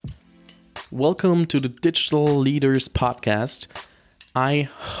Welcome to the Digital Leaders Podcast. I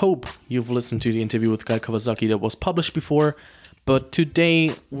hope you've listened to the interview with Guy Kawasaki that was published before, but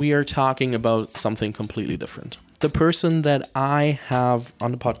today we are talking about something completely different. The person that I have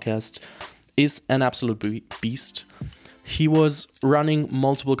on the podcast is an absolute beast. He was running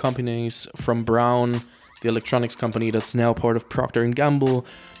multiple companies from Brown, the electronics company that's now part of Procter & Gamble,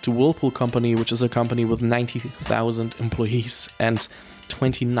 to Whirlpool Company, which is a company with 90,000 employees and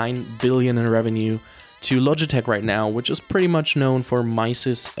 29 billion in revenue, to Logitech right now, which is pretty much known for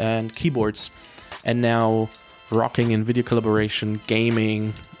mices and keyboards, and now rocking in video collaboration,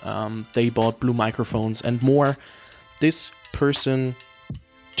 gaming. They bought Blue Microphones and more. This person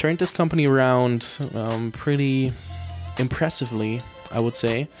turned this company around pretty impressively, I would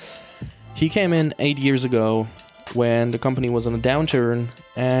say. He came in 8 years ago when the company was on a downturn,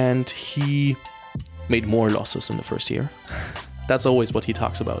 and he made more losses in the first year. That's always what he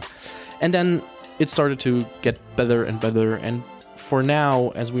talks about. And then it started to get better and better. And for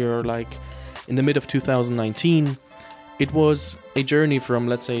now, as we are like in the mid of 2019, it was a journey from,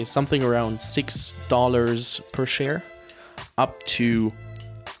 let's say, something around $6 per share up to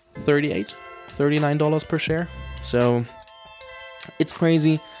 $39 per share. So it's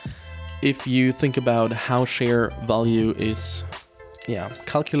crazy if you think about how share value is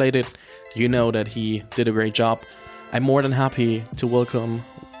calculated. You know that he did a great job. I'm more than happy to welcome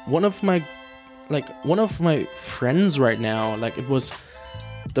one of my friends right now. Like, it was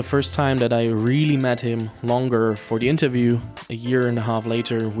the first time that I really met him longer for the interview. A year and a half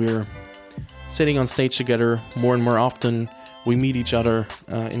later, we're sitting on stage together more and more often. We meet each other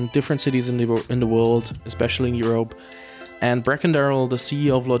in different cities in the world, especially in Europe. And Bracken Darrell, the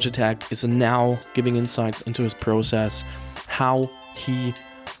CEO of Logitech, is now giving insights into his process, how he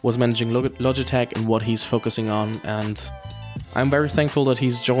was managing Logitech and what he's focusing on. And I'm very thankful that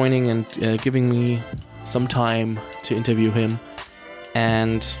he's joining and giving me some time to interview him.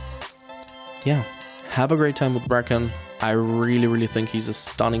 And yeah, have a great time with Bracken. I really, really think he's a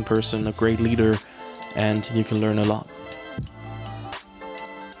stunning person, a great leader, and you can learn a lot.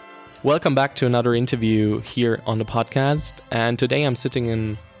 Welcome back to another interview here on the podcast. And today I'm sitting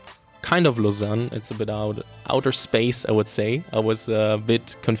in kind of Lausanne. It's a bit outer space, I would say. I was a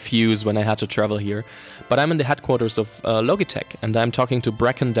bit confused when I had to travel here. But I'm in the headquarters of Logitech, and I'm talking to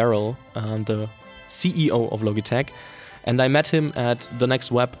Bracken Darrell, the CEO of Logitech. And I met him at the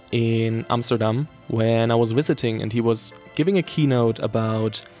Next Web in Amsterdam when I was visiting, and he was giving a keynote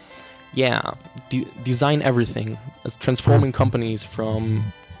about, design everything, as transforming companies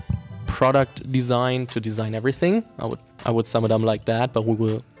from product design to design everything. I would sum it up like that, but we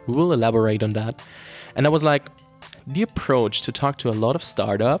will elaborate on that. And I was like, the approach to talk to a lot of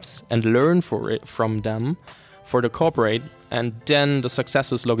startups and learn from them for the corporate, and then the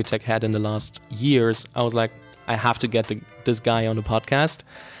successes Logitech had in the last years, I was like, I have to get this guy on the podcast.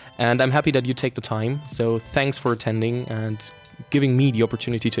 And I'm happy that you take the time. So thanks for attending and giving me the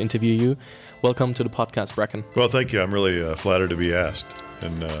opportunity to interview you. Welcome to the podcast, Bracken. Well, thank you. I'm really flattered to be asked,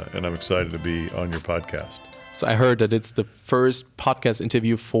 and I'm excited to be on your podcast. So I heard that it's the first podcast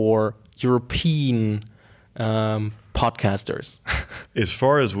interview for European podcasters. As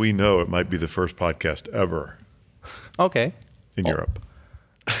far as we know, it might be the first podcast ever. Okay. In Europe.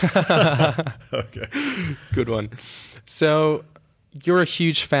 Okay. Good one. So you're a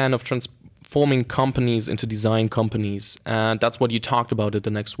huge fan of transforming companies into design companies, and that's what you talked about at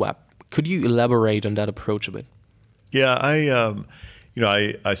the Next Web. Could you elaborate on that approach a bit? Yeah, I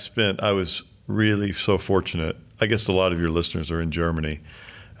was really so fortunate. I guess a lot of your listeners are in Germany.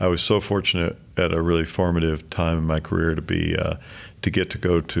 I was so fortunate at a really formative time in my career to get to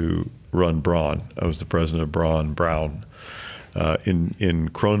go to run Braun. I was the president of Brown in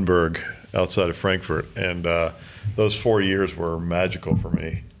Kronberg outside of Frankfurt. And those 4 years were magical for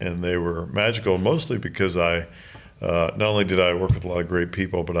me. And they were magical mostly because not only did I work with a lot of great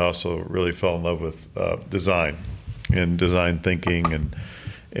people, but I also really fell in love with design and design thinking.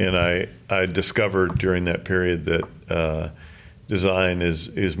 And I discovered during that period that design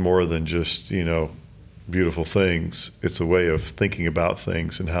is more than just, beautiful things. It's a way of thinking about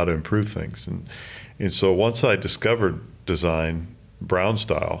things and how to improve things. And so once I discovered design, Brown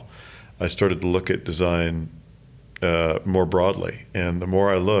style, I started to look at design more broadly. And the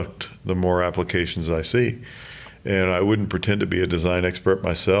more I looked, the more applications I see. And I wouldn't pretend to be a design expert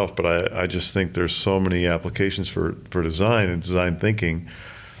myself, but I just think there's so many applications for design and design thinking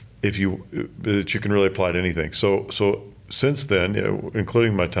that you can really apply to anything. So since then,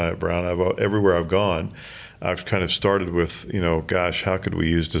 including my time at Brown, everywhere I've gone, I've kind of started with, how could we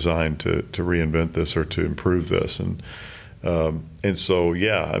use design to reinvent this or to improve this? And And so,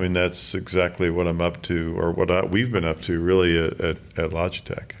 yeah, I mean, that's exactly what I'm up to, or we've been up to really at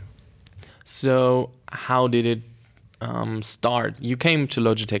Logitech. So how did it start? You came to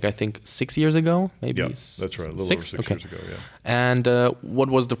Logitech, I think, 6 years ago, maybe. Yeah, that's right. A little six? over 6 Okay. years ago, yeah. And what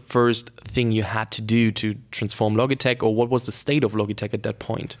was the first thing you had to do to transform Logitech, or what was the state of Logitech at that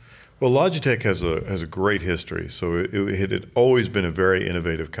point? Well, Logitech has a great history. So it had always been a very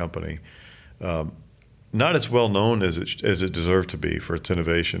innovative company. Not as well known as it deserved to be for its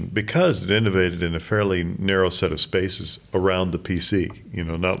innovation, because it innovated in a fairly narrow set of spaces around the PC. You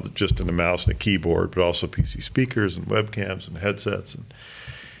know, not just in a mouse and a keyboard, but also PC speakers and webcams and headsets,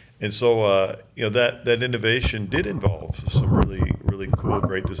 and so you know, that innovation did involve some really cool,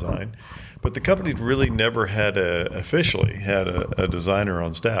 great design. But the company really never had officially had a designer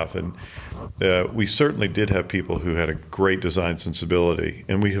on staff, and we certainly did have people who had a great design sensibility,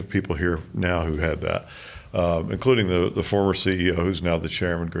 and we have people here now who had that, including the former CEO, who's now the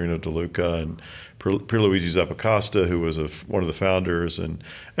chairman, Guerino De Luca, and Pierluigi Zappacosta, who was one of the founders, and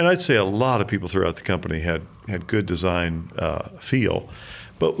I'd say a lot of people throughout the company had good design feel,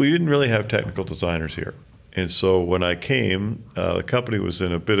 but we didn't really have technical designers here. And so when I came, the company was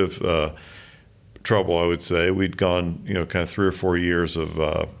in a bit of trouble, I would say. We'd gone, you know, kind of 3 or 4 years of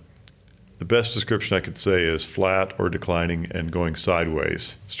the best description I could say is flat or declining and going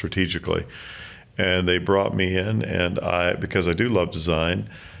sideways strategically. And they brought me in, and because I do love design,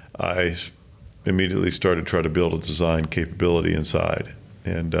 I immediately started trying to build a design capability inside.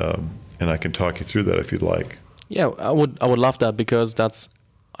 And I can talk you through that if you'd like. Yeah, I would love that, because that's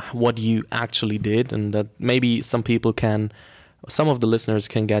what you actually did, and that maybe some of the listeners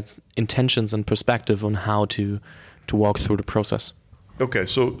can get intentions and perspective on how to walk through the process. Okay,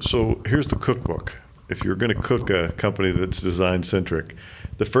 so here's the cookbook. If you're going to cook a company that's design centric,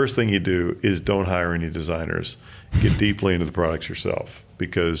 the first thing you do is don't hire any designers. Get deeply into the products yourself,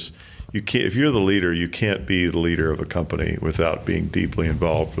 because you can't. If you're the leader, you can't be the leader of a company without being deeply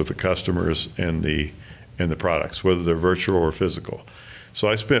involved with the customers and the products, whether they're virtual or physical. So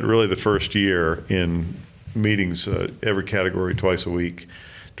I spent really the first year in meetings, every category twice a week,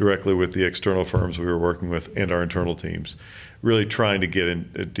 directly with the external firms we were working with and our internal teams, really trying to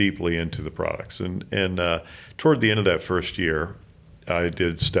get deeply into the products. And toward the end of that first year, I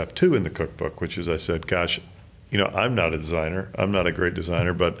did step 2 in the cookbook, which is I said, gosh, you know, I'm not a designer. I'm not a great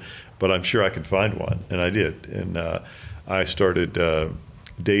designer, but I'm sure I can find one. And I did. And I started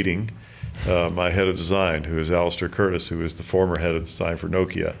dating my head of design, who is Alistair Curtis, who is the former head of design for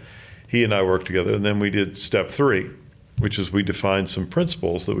Nokia. He and I worked together, and then we did step 3, which is we defined some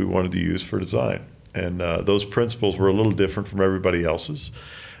principles that we wanted to use for design. And those principles were a little different from everybody else's,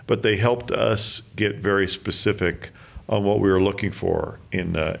 but they helped us get very specific on what we were looking for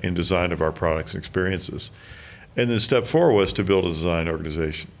in design of our products and experiences. And then step 4 was to build a design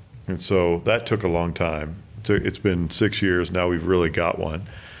organization. And so that took a long time. It's been 6 years now. We've really got one.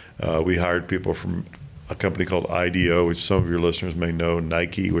 We hired people from a company called IDEO, which some of your listeners may know,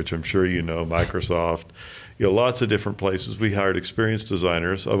 Nike, which I'm sure you know, Microsoft, you know, lots of different places. We hired experienced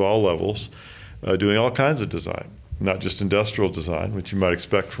designers of all levels, doing all kinds of design, not just industrial design, which you might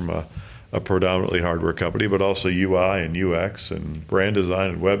expect from a predominantly hardware company, but also UI and UX and brand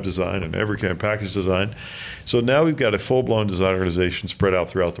design and web design and every kind of package design. So now we've got a full-blown design organization spread out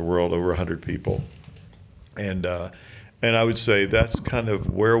throughout the world, over 100 people. And I would say that's kind of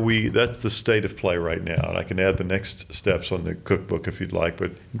that's the state of play right now. And I can add the next steps on the cookbook if you'd like.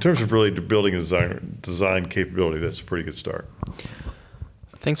 But in terms of really building a design capability, that's a pretty good start.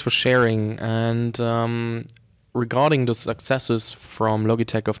 Thanks for sharing. And regarding the successes from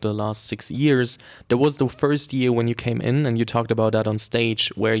Logitech of the last 6 years, there was the first year when you came in, and you talked about that on stage,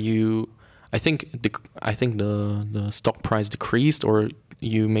 where I think the stock price decreased, or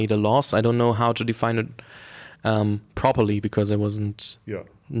you made a loss. I don't know how to define it properly, because I wasn't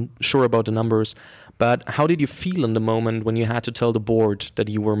sure about the numbers. But how did you feel in the moment when you had to tell the board that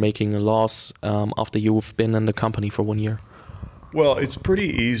you were making a loss after you've been in the company for 1 year? Well, it's pretty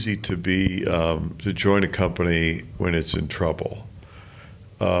easy to join a company when it's in trouble.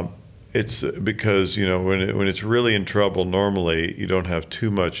 It's because, you know, when it's really in trouble, normally you don't have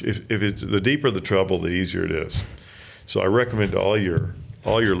too much. If it's the deeper the trouble, the easier it is. So I recommend to all your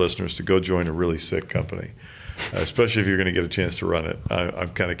listeners to go join a really sick company, especially if you're going to get a chance to run it. I'm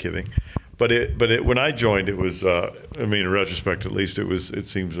kind of kidding, but when I joined, it was. I mean, in retrospect, at least it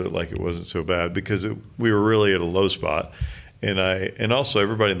seems like it wasn't so bad, because we were really at a low spot, and also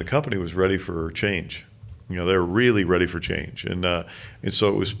everybody in the company was ready for change. You know, they were really ready for change, and so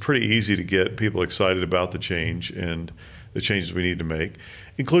it was pretty easy to get people excited about the change and the changes we need to make,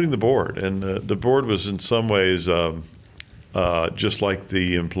 including the board. And the board was in some ways just like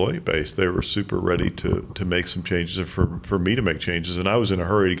the employee base, they were super ready to make some changes and for me to make changes. And I was in a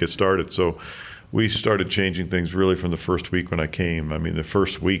hurry to get started. So we started changing things really from the first week when I came. I mean, the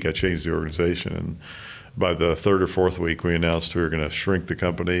first week I changed the organization. And by the third or fourth week, we announced we were going to shrink the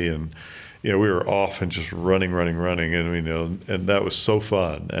company. And, we were off and just running. And, and that was so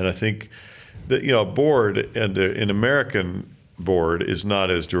fun. And I think that, a board and an American board is not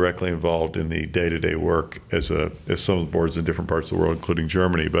as directly involved in the day-to-day work as some of the boards in different parts of the world, including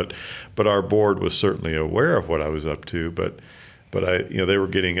Germany. But our board was certainly aware of what I was up to. But they were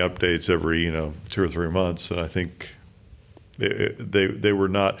getting updates every 2 or 3 months, and I think they were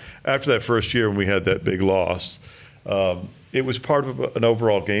not. After that first year when we had that big loss, it was part of an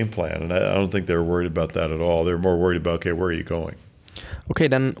overall game plan, and I don't think they were worried about that at all. They were more worried about, okay, where are you going? Okay,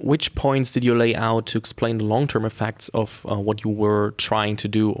 then which points did you lay out to explain the long-term effects of what you were trying to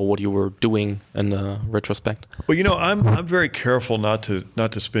do or what you were doing in retrospect? Well, I'm very careful not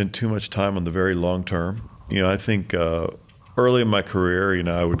to spend too much time on the very long term. I think early in my career,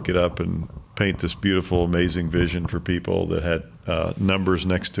 I would get up and paint this beautiful, amazing vision for people that had numbers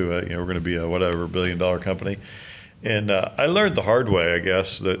next to it. We're going to be a whatever $1 billion company, and I learned the hard way, I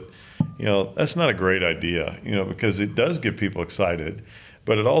guess, that that's not a great idea, because it does get people excited,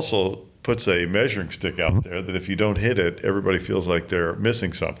 but it also puts a measuring stick out there that if you don't hit it, everybody feels like they're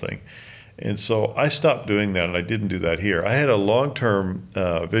missing something. And so I stopped doing that, and I didn't do that here. I had a long-term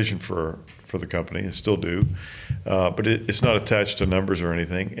vision for the company, and still do, but it's not attached to numbers or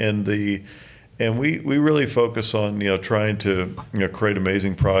anything. And we really focus on trying to create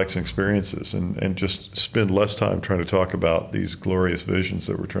amazing products and experiences, and just spend less time trying to talk about these glorious visions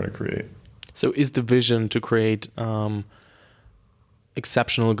that we're trying to create. So is the vision to create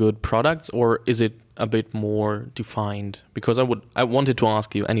exceptional good products, or is it a bit more defined? Because I wanted to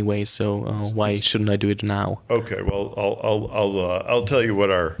ask you anyway, so why shouldn't I do it now? Okay, well I'll tell you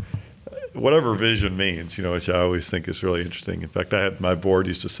what whatever vision means, which I always think is really interesting. In fact, my board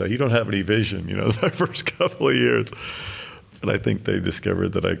used to say, "You don't have any vision," the first couple of years. But I think they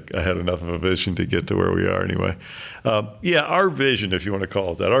discovered that I had enough of a vision to get to where we are anyway. Our vision, if you want to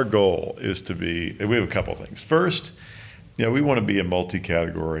call it that, our goal is to be, we have a couple of things. First, we want to be a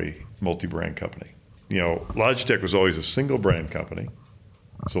multi-category, multi-brand company. Logitech was always a single brand company,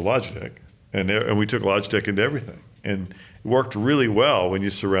 so Logitech, and we took Logitech into everything. And it worked really well when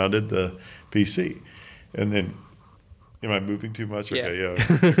you surrounded the PC. And then, am I moving too much? Okay, yeah.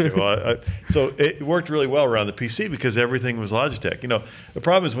 Okay, well, so it worked really well around the PC because everything was Logitech. The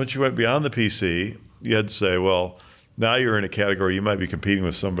problem is once you went beyond the PC, you had to say, well, now you're in a category, you might be competing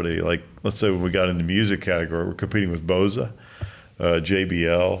with somebody like, let's say when we got into music category, we're competing with Bose,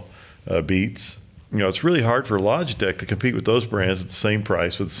 JBL, Beats. It's really hard for Logitech to compete with those brands at the same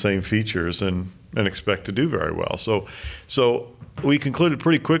price with the same features and expect to do very well. So we concluded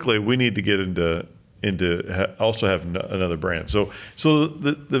pretty quickly we need to get into also have another brand. So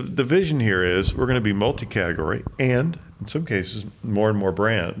the vision here is we're going to be multi-category and in some cases more and more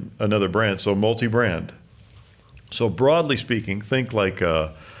another brand. So multi-brand. So broadly speaking, think like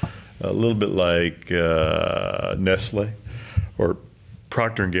a little bit like Nestle or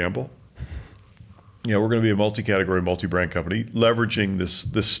Procter & Gamble. We're going to be a multi-category, multi-brand company, leveraging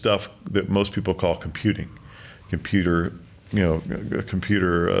this stuff that most people call computer, a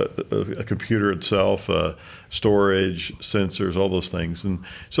computer itself, storage, sensors, all those things, and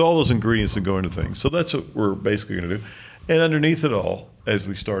so all those ingredients that go into things. So that's what we're basically going to do. And underneath it all, as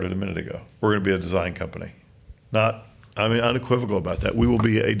we started a minute ago, we're going to be a design company. Unequivocal about that. We will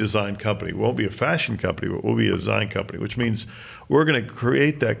be a design company. We won't be a fashion company, but we'll be a design company, which means we're going to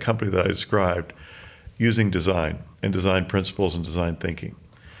create that company that I described using design and design principles and design thinking.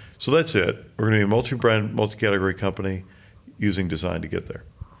 So that's it. We're going to be a multi-brand, multi-category company using design to get there.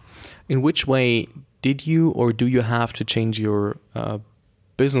 In which way did you or do you have to change your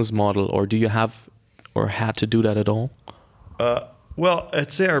business model, or do you have or had to do that at all? Well,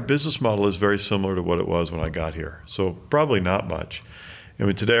 I'd say our business model is very similar to what it was when I got here. So probably not much.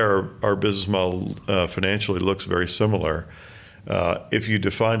 Today our business model financially looks very similar. If you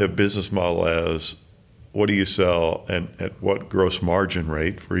define a business model as what do you sell and at what gross margin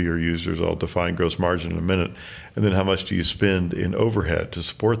rate for your users, I'll define gross margin in a minute, and then how much do you spend in overhead to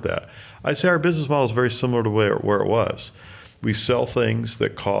support that. I'd say our business model is very similar to where it was. We sell things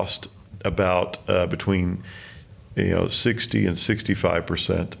that cost about between 60 and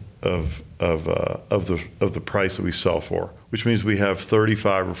 65% of the price that we sell for, which means we have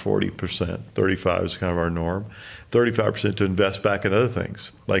 35 or 40%. 35 is kind of our norm. 35% to invest back in other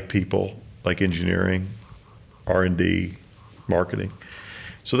things like people, like engineering, R&D, marketing.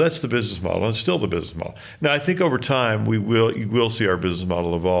 So that's the business model, and it's still the business model. Now, I think over time you will see our business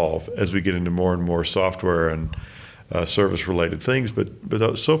model evolve as we get into more and more software and service-related things.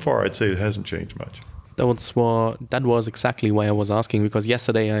 But so far, I'd say it hasn't changed much. That was exactly why I was asking, because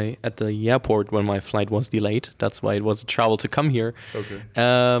yesterday at the airport when my flight was delayed, that's why it was a travel to come here. Okay.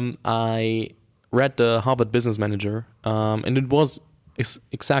 I read the Harvard Business Manager, and it was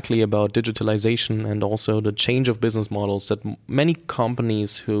exactly about digitalization and also the change of business models, that many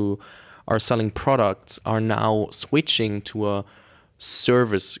companies who are selling products are now switching to a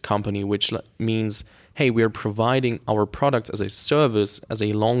service company, which means, hey, we are providing our products as a service, as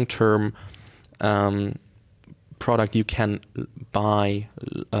a long-term product you can buy,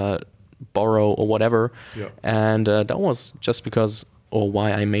 borrow, or whatever. Yeah. And that was just because, or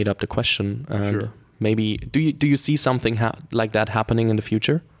why I made up the question. And sure. Maybe do you see something like that happening in the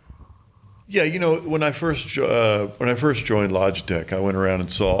future? Yeah, when I first joined Logitech, I went around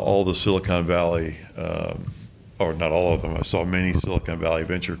and saw all the Silicon Valley, or not all of them. I saw many Silicon Valley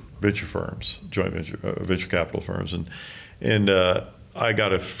venture firms, joint venture capital firms, and I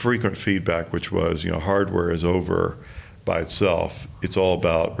got a frequent feedback, which was, hardware is over by itself. It's all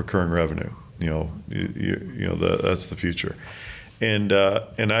about recurring revenue. That's the future. And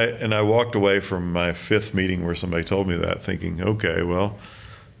I walked away from my fifth meeting where somebody told me that, thinking, okay, well,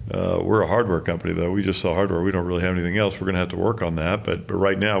 we're a hardware company, though. We just sell hardware. We don't really have anything else. We're going to have to work on that. But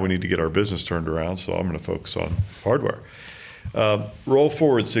right now, we need to get our business turned around. So I'm going to focus on hardware. Roll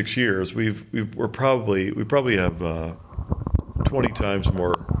forward 6 years, we probably have 20 times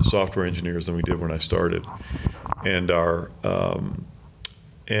more software engineers than we did when I started,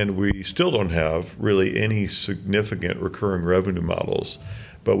 and we still don't have really any significant recurring revenue models,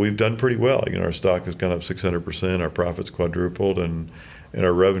 but we've done pretty well. Our stock has gone up 600%, our profits quadrupled, and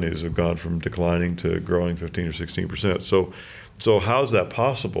our revenues have gone from declining to growing 15 or 16%. So how's that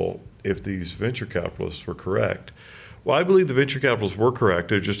possible if these venture capitalists were correct? Well, I believe the venture capitalists were correct.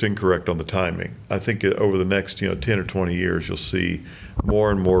 They're just incorrect on the timing. I think over the next 10 or 20 years, you'll see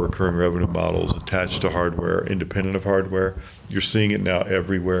more and more recurring revenue models attached to hardware, independent of hardware. You're seeing it now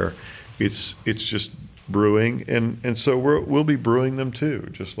everywhere. It's just brewing, and so we'll be brewing them too,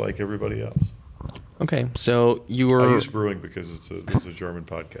 just like everybody else. Okay, so you were... I use brewing because it's a German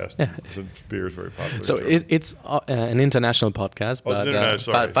podcast. Yeah. Beer is very popular. So it's an international podcast,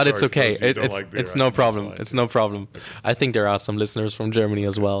 but it's okay. It's no problem. It's no problem. Okay. I think there are some listeners from Germany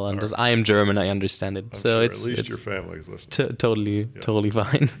as well, and as I am German, I understand it. So sure it's at least your family's listening. Totally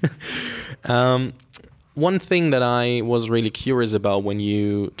fine. One thing that I was really curious about when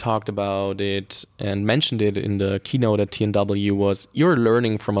you talked about it and mentioned it in the keynote at TNW was you're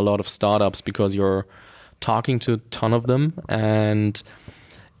learning from a lot of startups because you're talking to a ton of them, and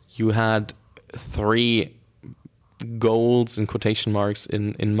you had 3 goals in quotation marks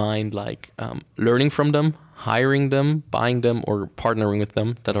in mind, like learning from them, hiring them, buying them, or partnering with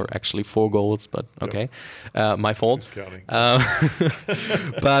them. That are actually 4 goals, but okay. My fault. Just counting.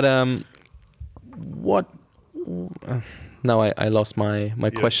 But what? Now I lost my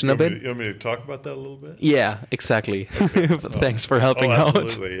question a bit. You want me to talk about that a little bit? Yeah, exactly. Okay. Thanks for helping out.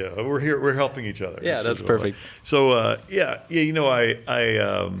 Absolutely, yeah. We're here. We're helping each other. Yeah, that's perfect. So I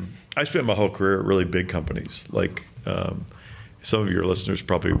spent my whole career at really big companies. Like some of your listeners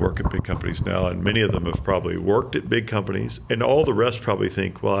probably work at big companies now, and many of them have probably worked at big companies, and all the rest probably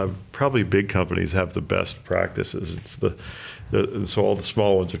think, well, probably big companies have the best practices. So all the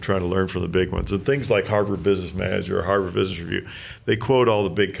small ones are trying to learn from the big ones. And things like Harvard Business Manager or Harvard Business Review, they quote all the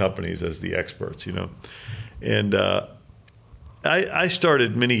big companies as the experts, And I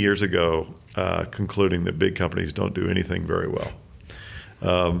started many years ago concluding that big companies don't do anything very well.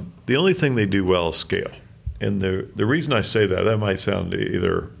 The only thing they do well is scale. And the reason I say that might sound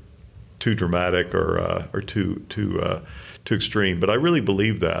either too dramatic or too extreme, but I really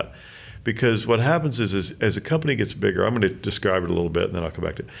believe that. Because what happens is as a company gets bigger, I'm going to describe it a little bit and then I'll come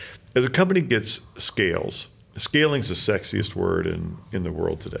back to it. As a company scales, scaling's the sexiest word in the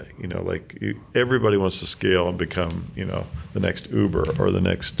world today. Everybody wants to scale and become, the next Uber or the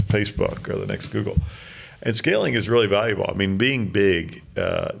next Facebook or the next Google. And scaling is really valuable. I mean, being big,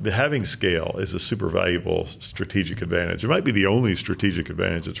 having scale is a super valuable strategic advantage. It might be the only strategic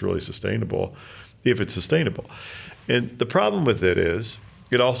advantage that's really sustainable, if it's sustainable. And the problem with it is,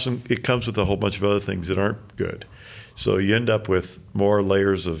 it comes with a whole bunch of other things that aren't good. So you end up with more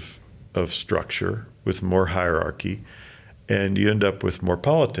layers of structure, with more hierarchy, and you end up with more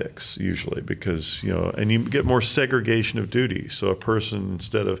politics usually because, and you get more segregation of duties. So a person,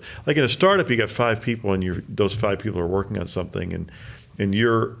 instead of, like in a startup, you got 5 people and those 5 people are working on something, and and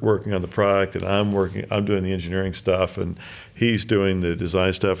you're working on the product, and I'm doing the engineering stuff, and he's doing the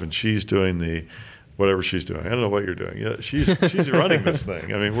design stuff, and she's doing the whatever she's doing. I don't know what you're doing. Yeah, she's running this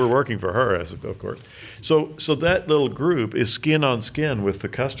thing. I mean, we're working for her, of course. So that little group is skin on skin with the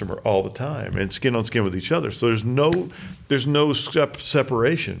customer all the time, and skin on skin with each other. So there's no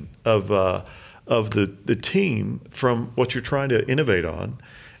separation of the team from what you're trying to innovate on,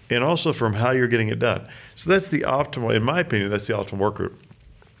 and also from how you're getting it done. So that's the optimal, in my opinion, that's the optimal work group.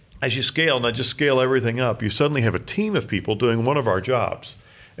 As you scale, not just scale everything up, you suddenly have a team of people doing one of our jobs.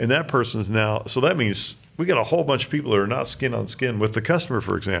 And that person's now, so that means we got a whole bunch of people that are not skin on skin with the customer,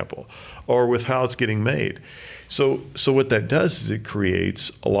 for example, or with how it's getting made. So what that does is it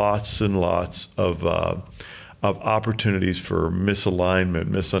creates lots and lots of opportunities for misalignment,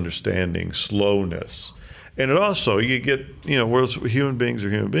 misunderstanding, slowness. And it also, you get, whereas human beings are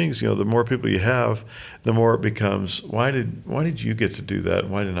human beings, the more people you have, the more it becomes, why did you get to do that?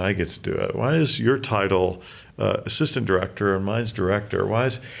 Why didn't I get to do it? Why is your title assistant director and mine's director?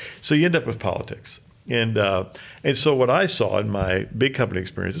 So you end up with politics. And so what I saw in my big company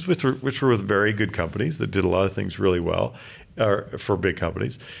experiences, which were with very good companies that did a lot of things really well for big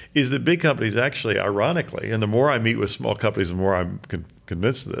companies, is that big companies actually, ironically, and the more I meet with small companies, the more I'm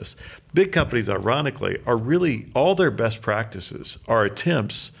convinced of this, big companies, ironically, are really, all their best practices are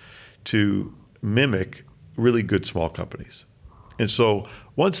attempts to mimic really good small companies. And so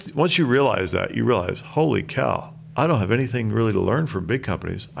once you realize that, you realize, holy cow, I don't have anything really to learn from big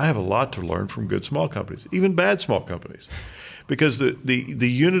companies. I have a lot to learn from good small companies, even bad small companies. Because the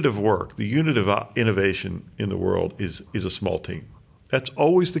unit of work, the unit of innovation in the world is a small team. That's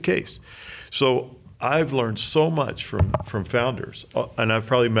always the case. So I've learned so much from founders, and I've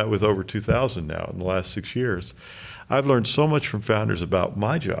probably met with over 2,000 now in the last 6 years. I've learned so much from founders about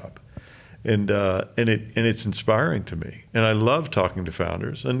my job. And it's inspiring to me, and I love talking to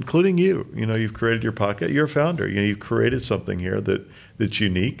founders, including you. You've created your podcast. You're a founder. You've created something here that's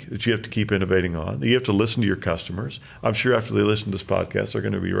unique, that you have to keep innovating on. That you have to listen to your customers. I'm sure after they listen to this podcast, they're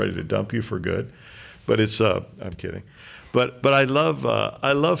going to be ready to dump you for good. But I'm kidding. But I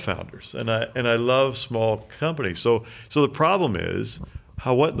love founders, and I love small companies. So the problem is,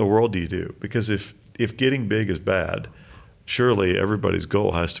 what in the world do you do? Because if getting big is bad, surely everybody's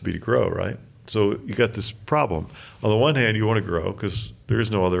goal has to be to grow, right? So you got this problem. On the one hand, you want to grow because there is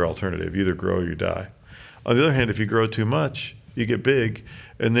no other alternative. You either grow or you die. On the other hand, if you grow too much, you get big,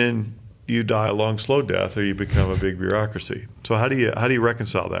 and then you die a long, slow death, or you become a big bureaucracy. So how do you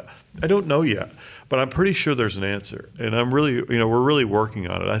reconcile that? I don't know yet, but I'm pretty sure there's an answer, and we're really working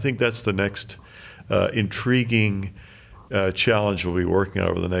on it. I think that's the next intriguing challenge we'll be working on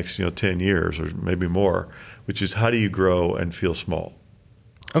over the next 10 years or maybe more, which is how do you grow and feel small?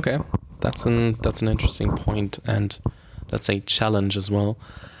 Okay, that's an interesting point, and that's a challenge as well.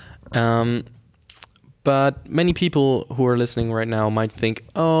 But many people who are listening right now might think,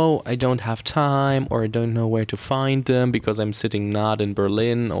 oh, I don't have time, or I don't know where to find them because I'm sitting not in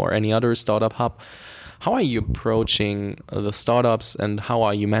Berlin or any other startup hub. How are you approaching the startups, and how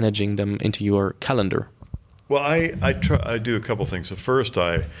are you managing them into your calendar? Well, I do a couple things. So first,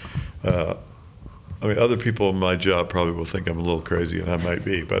 other people in my job probably will think I'm a little crazy, and I might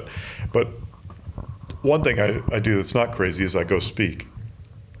be. But one thing I do that's not crazy is I go speak.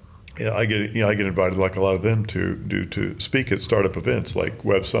 I get invited, like a lot of them, to speak at startup events like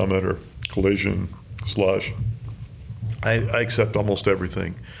Web Summit or Collision, Slush. I accept almost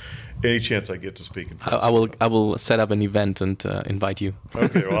everything. Any chance I get to speak in person. I will set up an event and invite you.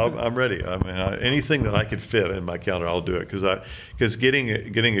 Okay, well, I'm ready. I mean, anything that I could fit in my calendar, I'll do it, because getting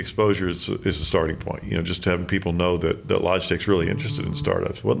exposure is a starting point. Just having people know that Logitech's really interested in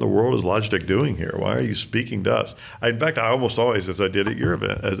startups. What in the world is Logitech doing here? Why are you speaking to us? In fact, I almost always, as I did at your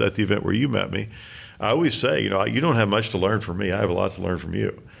event, as at the event where you met me, I always say, you don't have much to learn from me. I have a lot to learn from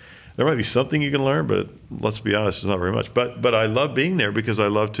you. There might be something you can learn, but let's be honest, it's not very much. But I love being there because I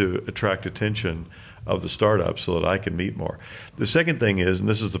love to attract attention of the startups so that I can meet more. The second thing is, and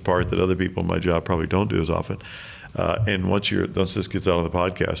this is the part that other people in my job probably don't do as often, and once this gets out on the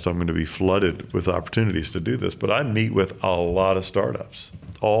podcast, I'm going to be flooded with opportunities to do this, but I meet with a lot of startups,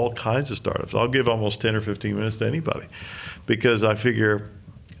 all kinds of startups. I'll give almost 10 or 15 minutes to anybody because I figure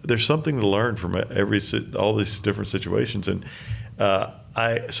there's something to learn from all these different situations. And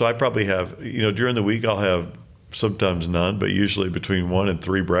I probably have, during the week I'll have sometimes none, but usually between 1 and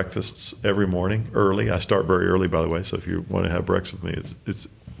 3 breakfasts every morning early. I start very early, by the way, so if you want to have breakfast with me, it's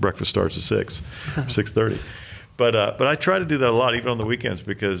breakfast starts at 6:30. But I try to do that a lot, even on the weekends,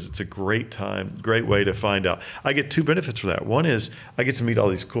 because it's a great time, great way to find out. I get two benefits from that. One is I get to meet all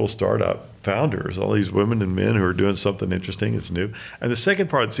these cool startup founders, all these women and men who are doing something interesting, it's new. And the second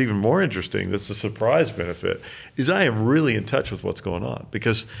part that's even more interesting, that's a surprise benefit, is I am really in touch with what's going on,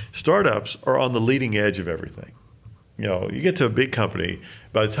 because startups are on the leading edge of everything. You know, you get to a big company,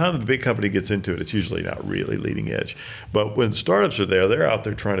 by the time the big company gets into it, it's usually not really leading edge. But when startups are there, they're out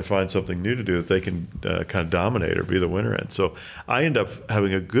there trying to find something new to do that they can kind of dominate or be the winner in. So I end up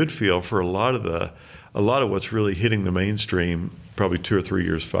having a good feel for a lot of what's really hitting the mainstream probably 2 or 3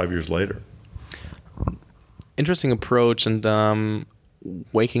 years, 5 years later. Interesting approach, and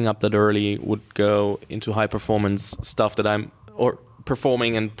waking up that early would go into high performance stuff or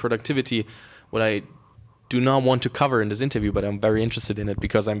performing and productivity, what I do not want to cover in this interview, but I'm very interested in it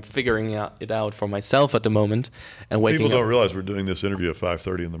because I'm figuring it out for myself at the moment. And waking People don't realize we're doing this interview at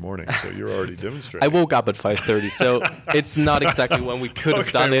 5:30 in the morning, so you're already demonstrating. I woke up at 5:30, so it's not exactly when we could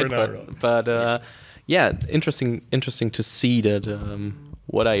have done it, but yeah, interesting to see that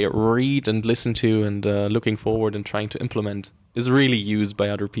what I read and listen to and looking forward and trying to implement is really used by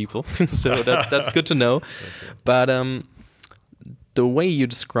other people. So that's good to know. But the way you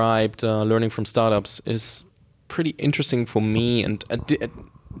described learning from startups is pretty interesting for me. And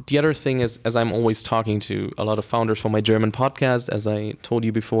the other thing is, as I'm always talking to a lot of founders for my German podcast, as I told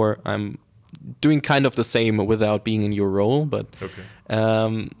you before, I'm doing kind of the same without being in your role, but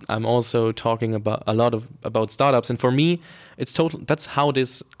I'm also talking about startups. And for me, it's total. That's how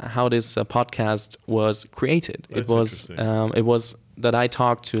this podcast was created. It was that I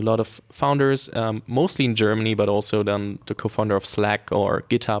talked to a lot of founders, mostly in Germany, but also then the co-founder of Slack or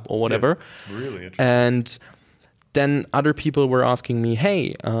GitHub or whatever. Yeah, really interesting. And then other people were asking me,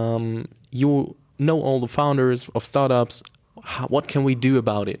 hey, you know all the founders of startups. What can we do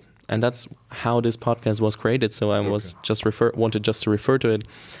about it? And that's how this podcast was created. So I was wanted to refer to it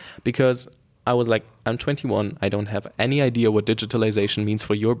because I was like, I'm 21. I don't have any idea what digitalization means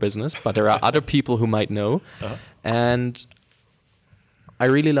for your business, but there are other people who might know. Uh-huh. And I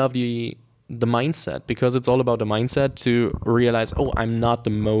really love the mindset, because it's all about the mindset to realize, I'm not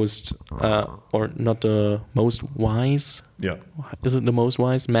the most or not the most wise. Yeah. Is it the most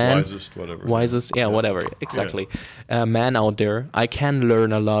wise man? Wisest, whatever. Wisest, yeah, whatever. Exactly. Yeah. Man out there. I can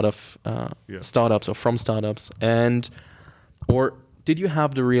learn a lot of startups or from startups. Or did you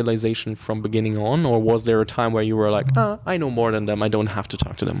have the realization from beginning on, or was there a time where you were like, I know more than them, I don't have to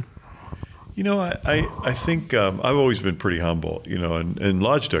talk to them? You know, I think I've always been pretty humble, you know, and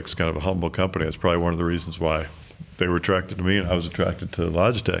Logitech's kind of a humble company. That's probably one of the reasons why they were attracted to me and I was attracted to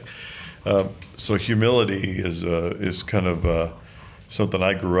Logitech. So humility is kind of something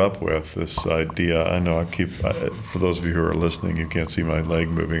I grew up with, this idea. I know for those of you who are listening, you can't see my leg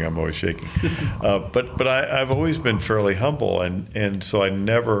moving. I'm always shaking. But I've always been fairly humble, and so I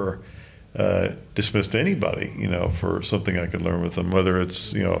never dismissed anybody, you know, for something I could learn with them, whether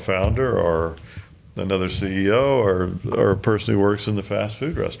it's, you know, a founder or another CEO or a person who works in the fast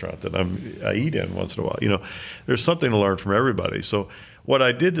food restaurant that I eat in once in a while. You know, there's something to learn from everybody. So what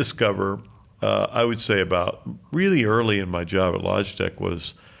I did discover, I would say about really early in my job at Logitech,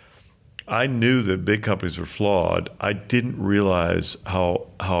 was I knew that big companies were flawed. I didn't realize how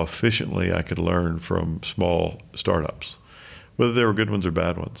efficiently I could learn from small startups, whether they were good ones or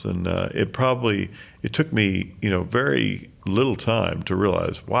bad ones. And it took me, you know, very little time to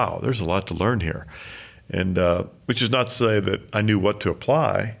realize, wow, there's a lot to learn here. And which is not to say that I knew what to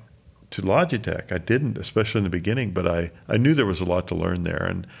apply to Logitech. I didn't, especially in the beginning, but I knew there was a lot to learn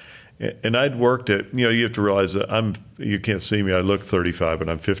there. And I'd worked at, you know, you have to realize that you can't see me, I look 35, but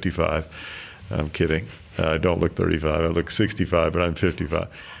I'm 55. I'm kidding. I don't look 35. I look 65, but I'm 55.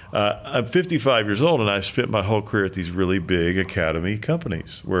 I'm 55 years old, and I spent my whole career at these really big academy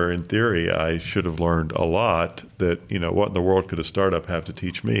companies where, in theory, I should have learned a lot that, you know, what in the world could a startup have to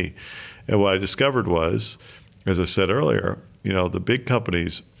teach me? And what I discovered was, as I said earlier, you know, the big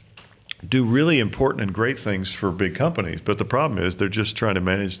companies do really important and great things for big companies, but the problem is they're just trying to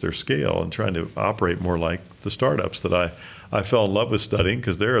manage their scale and trying to operate more like the startups that I fell in love with studying,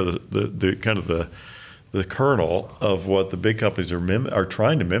 because they're the kind of the kernel of what the big companies are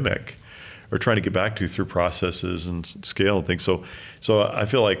trying to mimic or trying to get back to through processes and scale and things. So I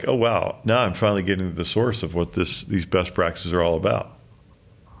feel like, oh, wow, now I'm finally getting to the source of what these best practices are all about.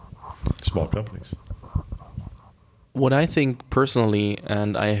 Small companies. What I think personally,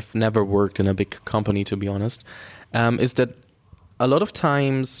 and I have never worked in a big company, to be honest, is that a lot of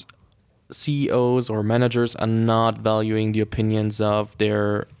times CEOs or managers are not valuing the opinions of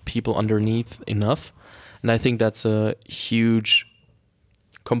their people underneath enough. And I think that's a huge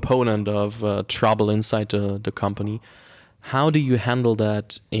component of trouble inside the company. How do you handle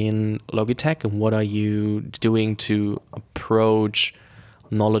that in Logitech, and what are you doing to approach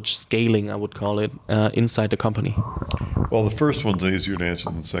knowledge scaling, I would call it, inside the company? Well, the first one's easier to answer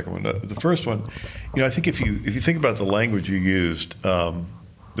than the second one. The first one, I think if you think about the language you used,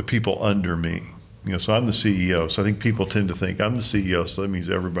 the people under me, so I'm the CEO, so I think people tend to think I'm the CEO, so that means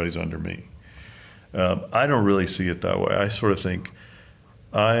everybody's under me. I don't really see it that way. I sort of think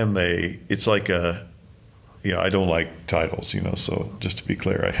it's like I don't like titles, so just to be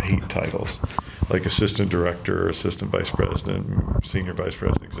clear, I hate titles. Like assistant director, assistant vice president, senior vice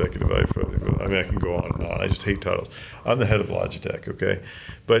president, executive vice president. I mean, I can go on and on. I just hate titles. I'm the head of Logitech, okay?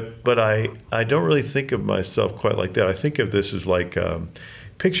 But I don't really think of myself quite like that. I think of this as like,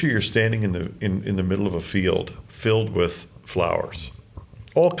 picture you're standing in the middle of a field filled with flowers,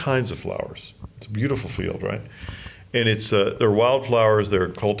 all kinds of flowers. It's a beautiful field, right? And they're wildflowers, they're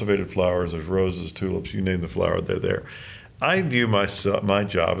cultivated flowers, there's roses, tulips, you name the flower, they're there. I view my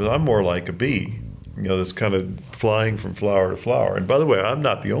job as I'm more like a bee, that's kind of flying from flower to flower. And by the way, I'm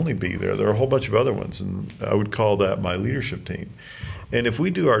not the only bee there. There are a whole bunch of other ones, and I would call that my leadership team. And if we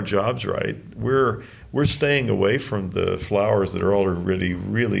do our jobs right, we're staying away from the flowers that are already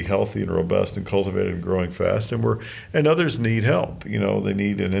really healthy and robust and cultivated and growing fast, and others need help. They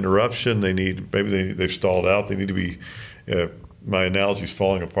need an interruption. They've stalled out. They need to be. My analogy is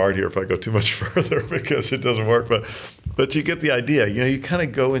falling apart here if I go too much further because it doesn't work. But you get the idea. You kind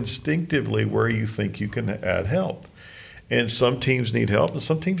of go instinctively where you think you can add help, and some teams need help and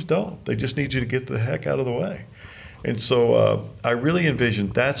some teams don't. They just need you to get the heck out of the way. And so I really envision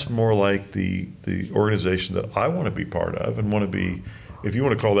that's more like the organization that I want to be part of and want to be. If you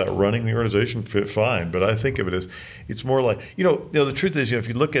want to call that running the organization, fine. But I think of it as it's more like the truth is if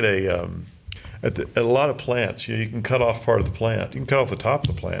you look at at a lot of plants, you can cut off part of the plant. You can cut off the top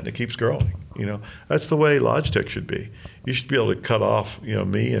of the plant. It keeps growing. That's the way Logitech should be. You should be able to cut off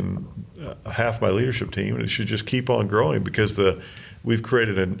me and half my leadership team, and it should just keep on growing because we've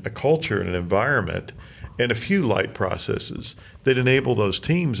created a culture and an environment and a few light processes that enable those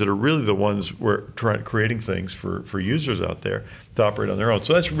teams that are really the ones we're creating things for users out there to operate on their own.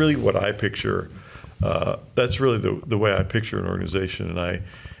 So that's really what I picture. That's really the way I picture an organization,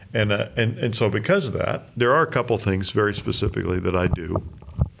 and so because of that, there are a couple of things very specifically that I do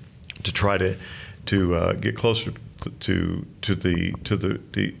to try to get closer to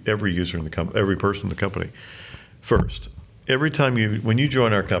the every user in the company, every person in the company. First, every time when you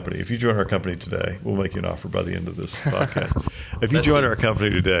join our company, if you join our company today, we'll make you an offer by the end of this podcast. If you join our company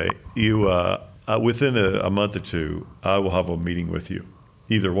today, you within a month or two, I will have a meeting with you,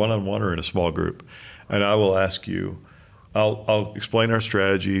 either one-on-one or in a small group, and I will ask you. I'll explain our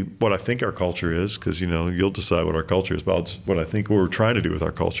strategy, what I think our culture is, because you'll decide what our culture is about, what I think we're trying to do with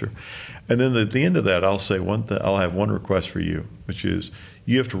our culture, and then at the end of that, I'll say one thing. I'll have one request for you, which is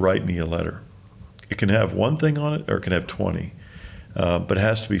you have to write me a letter. It can have one thing on it, or it can have 20, but it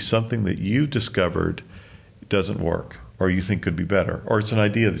has to be something that you discovered doesn't work, or you think could be better, or it's an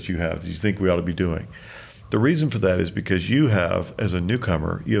idea that you have that you think we ought to be doing. The reason for that is because you have, as a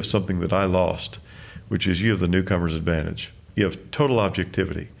newcomer, you have something that I lost, which is you have the newcomer's advantage. You have total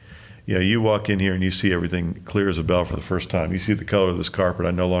objectivity. You walk in here and you see everything clear as a bell for the first time. You see the color of this carpet,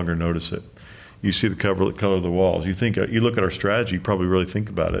 I no longer notice it. You see the color of the walls. You look at our strategy, you probably really think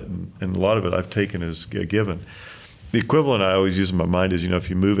about it, and a lot of it I've taken as a given. The equivalent I always use in my mind is, if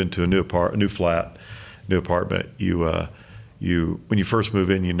you move into a new flat, new apartment, when you first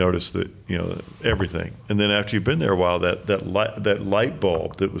move in, you notice that everything, and then after you've been there a while, that light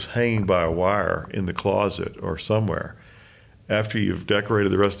bulb that was hanging by a wire in the closet or somewhere, after you've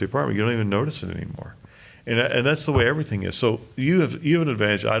decorated the rest of the apartment, you don't even notice it anymore, and that's the way everything is. So you have an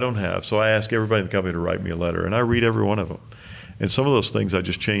advantage I don't have. So I ask everybody in the company to write me a letter, and I read every one of them, and some of those things I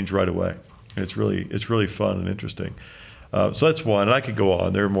just change right away. And it's really fun and interesting. So that's one, and I could go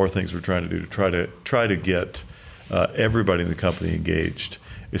on. There are more things we're trying to do to try to get everybody in the company engaged,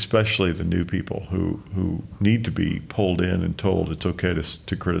 especially the new people who need to be pulled in and told it's okay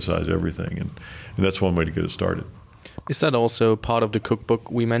to criticize everything, and that's one way to get it started. Is that also part of the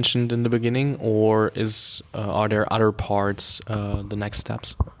cookbook we mentioned in the beginning, or are there other parts, the next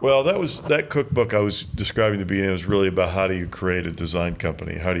steps? Well, that cookbook I was describing at the beginning was really about how do you create a design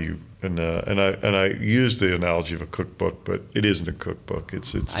company, how do you and I used the analogy of a cookbook, but it isn't a cookbook.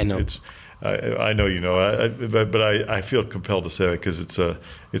 I know. I know but I feel compelled to say that because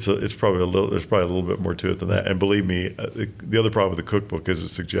it's probably there's probably a little bit more to it than that. And believe me, the other problem with the cookbook is it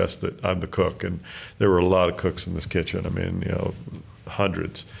suggests that I'm the cook, and there were a lot of cooks in this kitchen. I mean,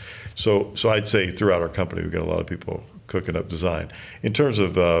 hundreds. So I'd say throughout our company we get a lot of people cooking up design. In terms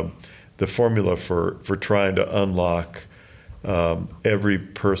of the formula for trying to unlock every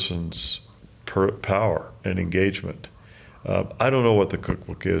person's power and engagement, I don't know what the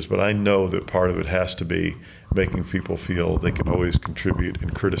cookbook is, but I know that part of it has to be making people feel they can always contribute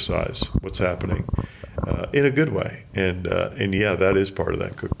and criticize what's happening in a good way. And yeah, that is part of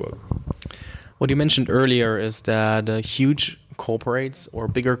that cookbook. What you mentioned earlier is that huge corporates or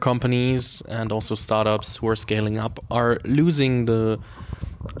bigger companies and also startups who are scaling up are losing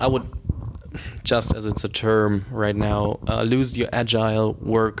just as it's a term right now, lose the agile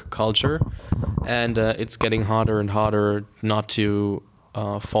work culture. And it's getting harder and harder not to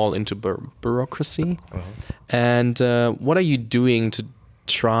fall into bureaucracy. Uh-huh. And what are you doing to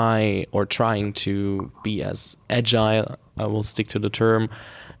trying to be as agile, I will stick to the term,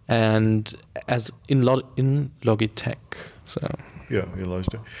 and as in Logitech? So yeah, in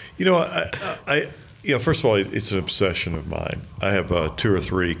Logitech. I first of all, it's an obsession of mine. I have 2 or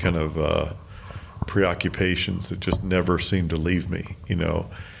 3 kind of preoccupations that just never seem to leave me,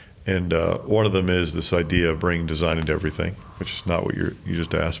 And one of them is this idea of bringing design into everything, which is not what you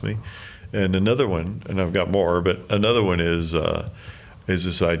just asked me. And another one, and I've got more, but another one is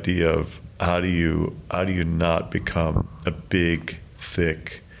this idea of how do you not become a big,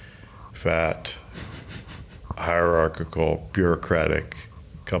 thick, fat, hierarchical, bureaucratic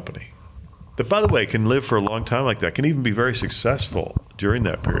company that, by the way, can live for a long time like that, can even be very successful during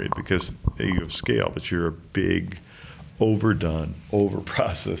that period because you have scale, but you're a big, overdone,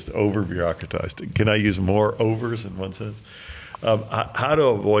 over-processed, over-bureaucratized. Can I use more overs in one sense? How to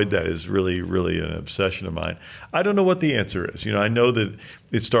avoid that is really, really an obsession of mine. I don't know what the answer is. I know that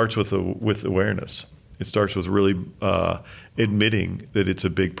it starts with awareness. It starts with really admitting that it's a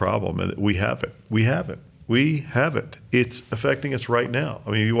big problem and that we have it. We have it. We have it. It's affecting us right now.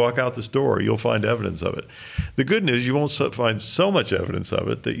 I mean, you walk out this door, you'll find evidence of it. The good news, you won't find so much evidence of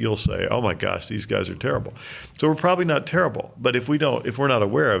it that you'll say, oh my gosh, these guys are terrible. So we're probably not terrible, but if we're not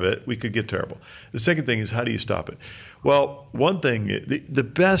aware of it, we could get terrible. The second thing is, how do you stop it? Well, one thing, the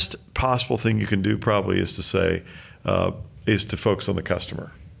best possible thing you can do probably is to say, is to focus on the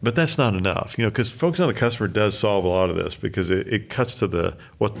customer. But that's not enough, because focusing on the customer does solve a lot of this because it cuts to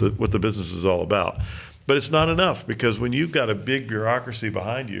what the business is all about. But it's not enough because when you've got a big bureaucracy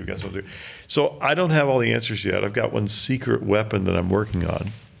behind you, you've got something. So I don't have all the answers yet. I've got one secret weapon that I'm working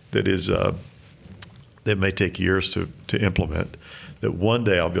on that may take years to implement, that one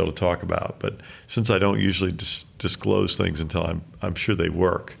day I'll be able to talk about. But since I don't usually disclose things until I'm sure they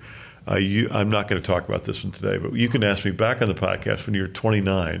work, I'm not going to talk about this one today. But you can ask me back on the podcast when you're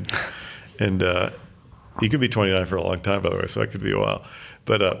 29, and you could be 29 for a long time, by the way, so that could be a while.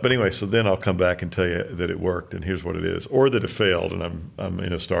 But anyway, so then I'll come back and tell you that it worked and here's what it is, or that it failed and I'm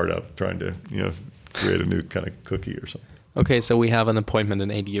in a startup trying to create a new kind of cookie or something. Okay, so we have an appointment in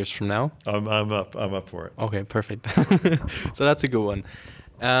 8 years from now. I'm up for it. Okay, perfect. So that's a good one.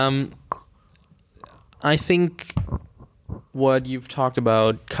 I think what you've talked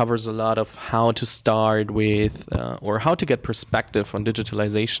about covers a lot of how to start with or how to get perspective on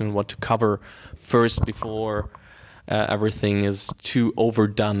digitalization, what to cover first before everything is too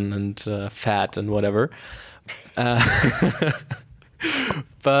overdone and fat and whatever.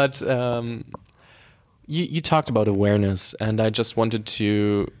 But you talked about awareness, and I just wanted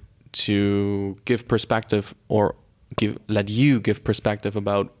to give perspective or let you give perspective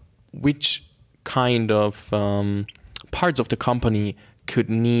about which kind of parts of the company could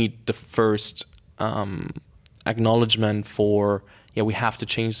need the first acknowledgement for, we have to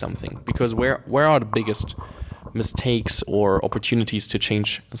change something. Because where are the biggest mistakes or opportunities to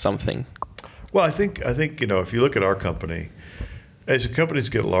change something? Well, I think if you look at our company, as companies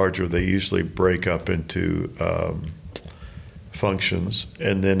get larger, they usually break up into functions,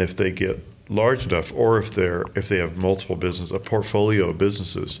 and then if they get large enough, or if they have multiple businesses, a portfolio of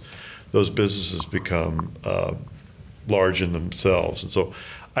businesses, those businesses become large in themselves. And so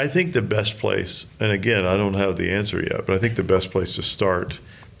I think the best place, and again, I don't have the answer yet, but I think the best place to start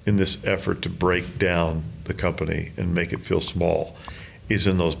in this effort to break down the company and make it feel small is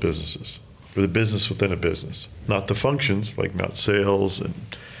in those businesses, or the business within a business, not the functions, like not sales and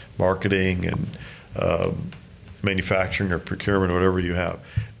marketing and manufacturing or procurement or whatever you have,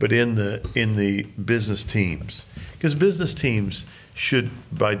 but in the business teams, because business teams should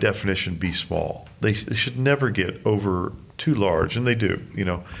by definition be small. They should never get over too large, and they do,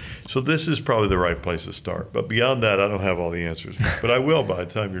 So this is probably the right place to start. But beyond that, I don't have all the answers. But I will by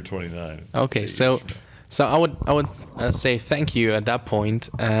the time you're 29. Okay, so So I would say thank you at that point,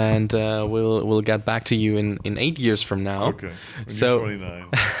 and we'll get back to you in 8 years from now. Okay. When you're 29.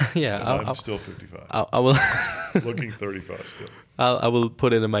 Yeah, I'm still 55. I will Looking 35 still. I will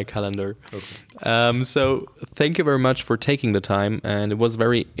put it in my calendar. Okay. So thank you very much for taking the time, and it was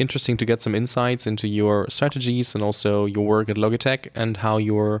very interesting to get some insights into your strategies and also your work at Logitech and how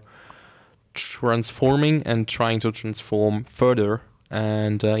you're transforming and trying to transform further.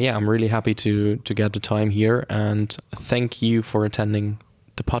 And I'm really happy to get the time here, and thank you for attending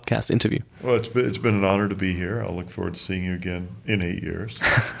the podcast interview. Well, it's been an honor to be here. I'll look forward to seeing you again in 8 years.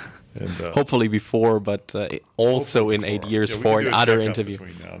 And hopefully before, but also in 8 years for another interview.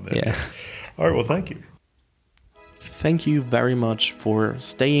 Yeah. All right. Well, thank you. Thank you very much for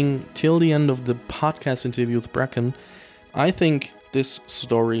staying till the end of the podcast interview with Bracken. I think this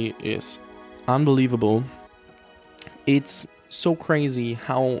story is unbelievable. It's so crazy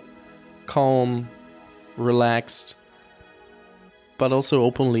how calm, relaxed, but also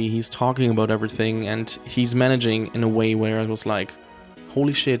openly he's talking about everything, and he's managing in a way where I was like,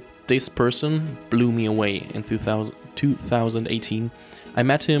 holy shit, this person blew me away in 2018. I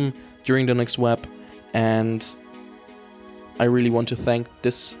met him during the Next Web, and I really want to thank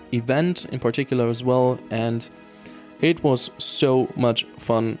this event in particular as well, and it was so much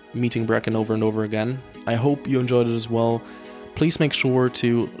fun meeting Bracken over and over again. I hope you enjoyed it as well. Please make sure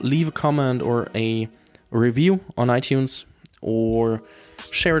to leave a comment or a review on iTunes, or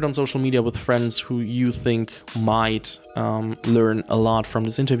share it on social media with friends who you think might learn a lot from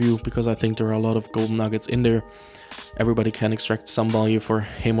this interview, because I think there are a lot of golden nuggets in there. Everybody can extract some value for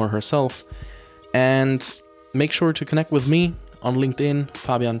him or herself. And make sure to connect with me on LinkedIn,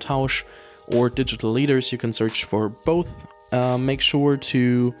 Fabian Tausch, or Digital Leaders. You can search for both. Make sure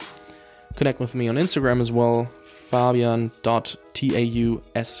to connect with me on Instagram as well, fabian.tausch.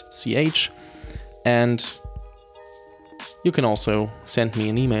 And you can also send me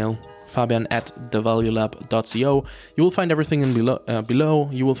an email, fabian@thevaluelab.co. You will find everything in below.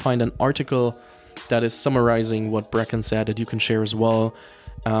 You will find an article that is summarizing what Bracken said that you can share as well.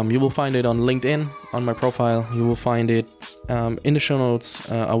 You will find it on LinkedIn, on my profile. You will find it in the show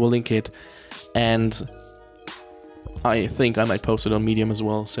notes. I will link it. And I think I might post it on Medium as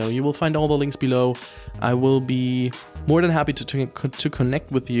well. So you will find all the links below. I will be more than happy to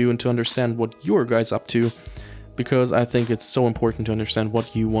connect with you and to understand what you're guys up to, because I think it's so important to understand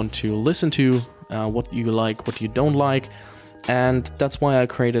what you want to listen to, what you like, what you don't like. And that's why I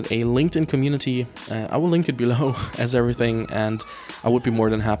created a LinkedIn community. I will link it below as everything, and I would be more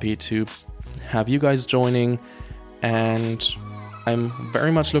than happy to have you guys joining. And I'm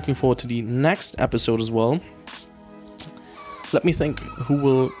very much looking forward to the next episode as well. Let me think, who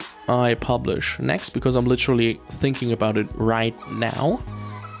will I publish next, because I'm literally thinking about it right now.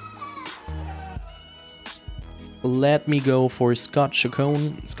 Let me go for Scott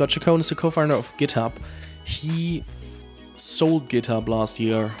Chacon. Scott Chacon is the co-founder of GitHub. He sold GitHub last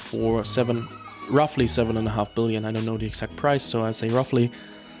year for roughly 7.5 billion. I don't know the exact price, so I say roughly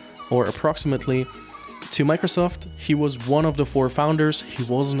or approximately, to Microsoft. He was one of the 4 founders. He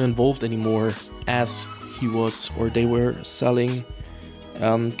wasn't involved anymore as they were selling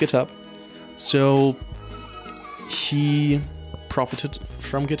GitHub. So he profited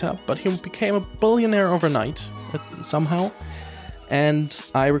from GitHub, but he became a billionaire overnight somehow. And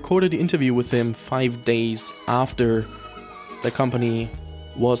I recorded the interview with him 5 days after the company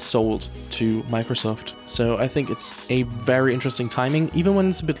was sold to Microsoft. So I think it's a very interesting timing, even when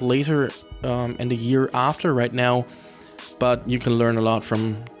it's a bit later in the year after right now. But you can learn a lot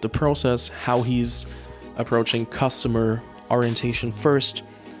from the process, how he's approaching customer orientation first.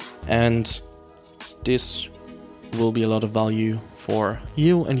 And this will be a lot of value for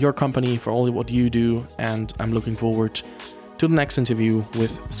you and your company, for all what you do. And I'm looking forward to the next interview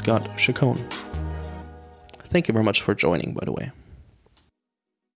with Scott Chacon. Thank you very much for joining, by the way.